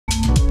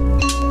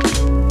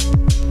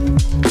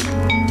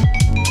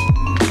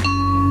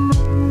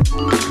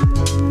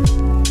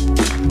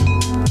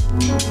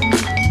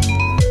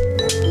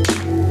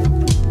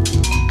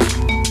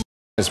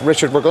because,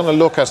 Richard, we're going to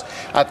look at,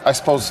 I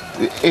suppose,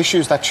 the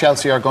issues that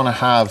Chelsea are going to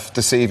have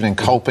this evening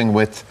coping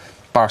with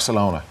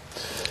Barcelona.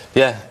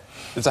 Yeah,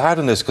 it's a hard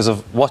one, this, because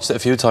I've watched it a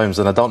few times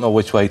and I don't know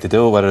which way to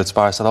do it, whether it's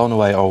Barcelona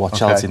way or what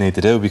Chelsea need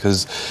to do,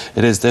 because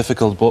it is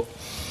difficult. But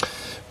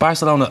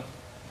Barcelona,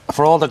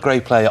 for all the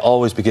great play, it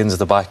always begins at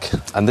the back,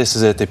 and this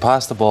is it. They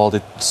pass the ball,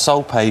 they're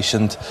so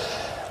patient,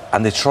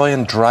 and they try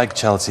and drag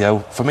Chelsea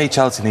out. For me,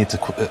 Chelsea need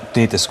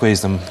to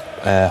squeeze them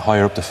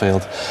higher up the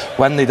field.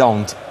 When they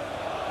don't,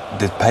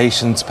 the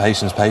patience.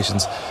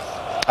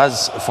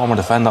 As a former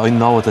defender, I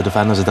know what the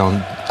defenders are doing.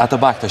 At the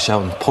back, they're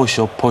shouting, push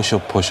up, push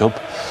up, push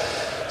up.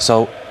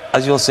 So,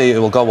 as you'll see, it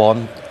will go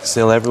on.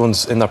 Still,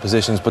 everyone's in their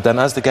positions. But then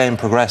as the game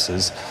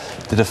progresses,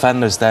 the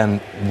defenders then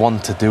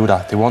want to do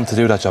that. They want to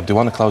do that job. They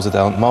want to close it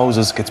down.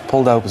 Moses gets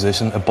pulled out of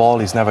position, a ball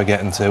he's never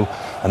getting to.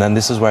 And then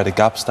this is where the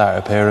gaps start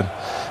appearing.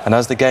 And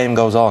as the game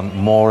goes on,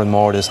 more and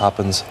more this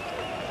happens.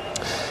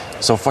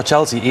 So for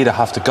Chelsea, you either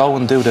have to go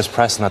and do this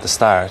pressing at the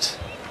start,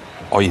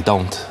 or you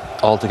don't.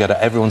 Altogether,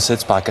 everyone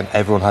sits back and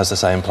everyone has the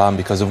same plan,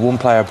 because if one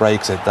player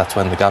breaks it, that's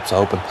when the gaps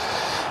open.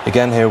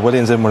 Again here,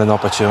 Williams in with an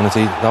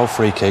opportunity, no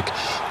free kick,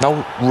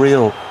 no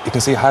real, you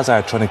can see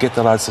Hazard trying to get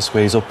the lads to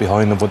squeeze up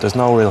behind him, but there's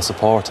no real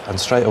support, and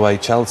straight away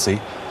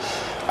Chelsea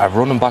are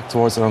running back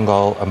towards their own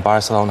goal, and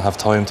Barcelona have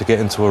time to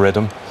get into a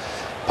rhythm,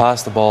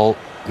 pass the ball.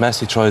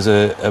 Messi tries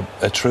a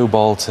through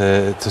ball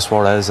to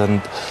Suarez,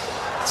 and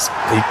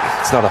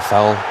it's not a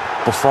foul,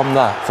 but from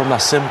that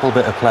simple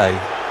bit of play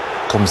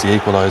comes the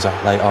equaliser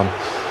late on.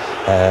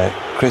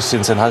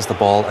 Christensen has the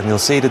ball, and you'll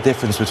see the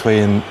difference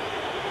between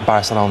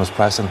Barcelona's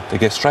pressing. They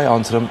get straight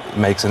onto them,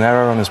 makes an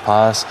error on his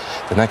pass,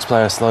 the next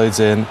player slides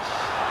in,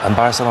 and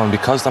Barcelona,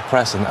 because they're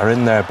pressing, are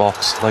in their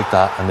box like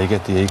that, and they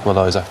get the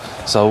equaliser.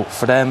 So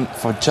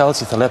for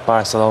Chelsea to let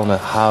Barcelona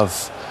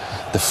have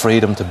the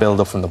freedom to build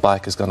up from the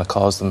back is going to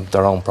cause them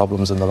their own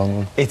problems in the long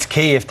run. It's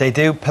key. If they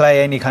do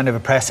play any kind of a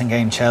pressing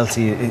game,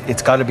 Chelsea,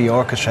 it's got to be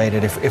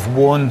orchestrated. If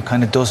one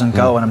kind of doesn't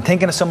go, and I'm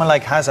thinking of someone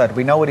like Hazard,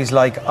 we know what he's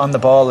like on the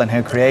ball and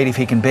how creative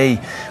he can be,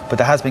 but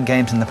there has been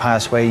games in the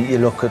past where you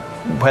look at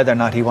whether or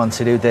not he wants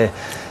to do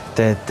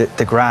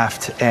the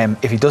graft.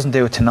 If he doesn't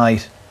do it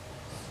tonight,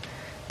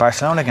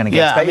 Barcelona are going to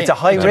get it's a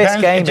high risk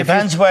game. It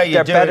depends where you do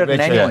it, better than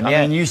Richard. anyone.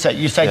 I mean, you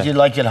said you'd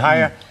like it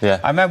higher.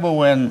 I remember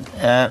when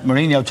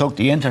Mourinho took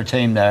the Inter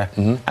team there,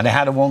 and they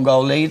had a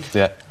 1-goal lead,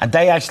 and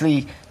they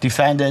actually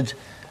defended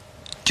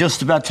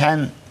just about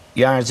 10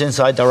 yards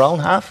inside their own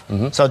half.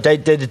 So they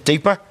did it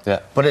deeper.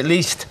 But at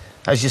least,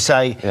 as you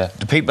say,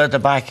 the people at the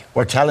back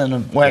were telling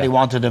them where they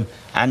wanted them,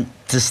 and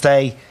to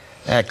stay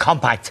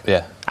compact.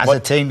 As a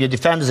team, you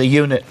defend as a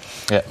unit.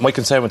 My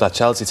concern with that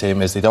Chelsea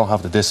team is they don't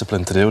have the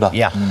discipline to do that.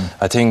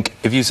 I think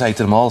if you say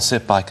to them all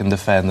sit back and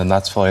defend, then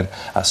that's fine.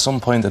 At some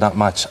point in that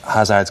match,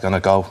 Hazard's going to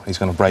go, he's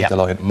going to break the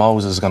line,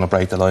 Moses is going to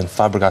break the line,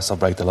 Fabregas will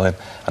break the line,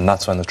 and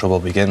that's when the trouble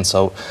begins.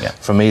 So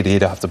for me, they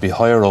either have to be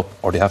higher up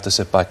or they have to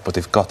sit back, but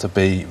they've got to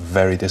be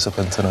very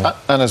disciplined tonight.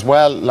 And as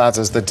well, lads,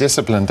 as the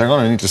discipline, they're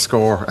going to need to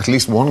score at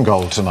least 1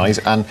 goal tonight,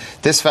 and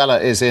this fella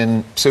is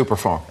in super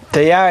form.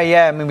 They are,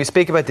 I mean, we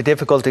speak about the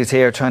difficulties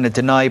here, trying to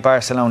deny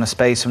Barcelona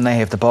space when they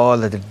have the ball,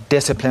 the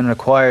discipline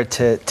required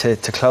to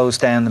close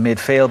down the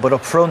midfield. But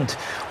up front,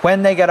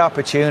 when they get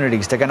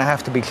opportunities, they're going to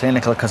have to be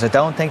clinical, because I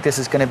don't think this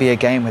is going to be a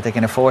game where they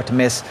can afford to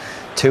miss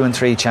 2 and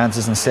 3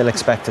 chances and still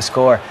expect to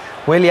score.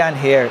 Willian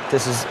here,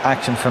 this is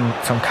action from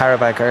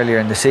Karabakh earlier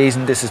in the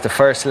season. This is the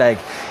first leg.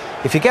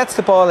 If he gets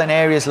the ball in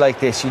areas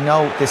like this, you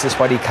know this is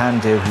what he can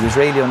do. He was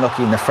really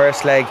unlucky in the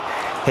first leg,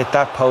 hit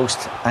that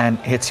post and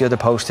hits the other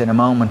post in a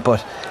moment,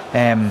 but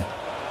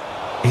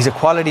he's a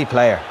quality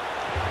player.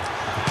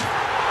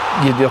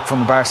 You look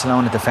from a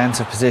Barcelona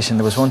defensive position,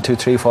 there was 1, 2,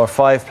 3, 4,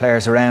 5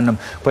 players around him,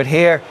 but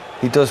here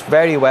he does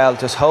very well,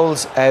 just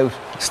holds out,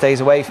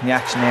 stays away from the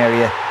action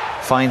area,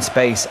 finds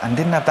space, and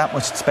didn't have that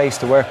much space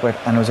to work with,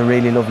 and it was a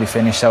really lovely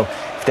finish. So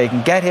if they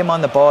can get him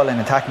on the ball in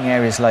attacking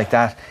areas like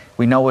that,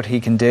 we know what he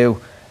can do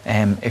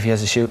if he has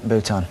his shooting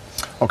boots on.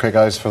 OK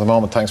guys, for the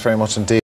moment, thanks very much indeed.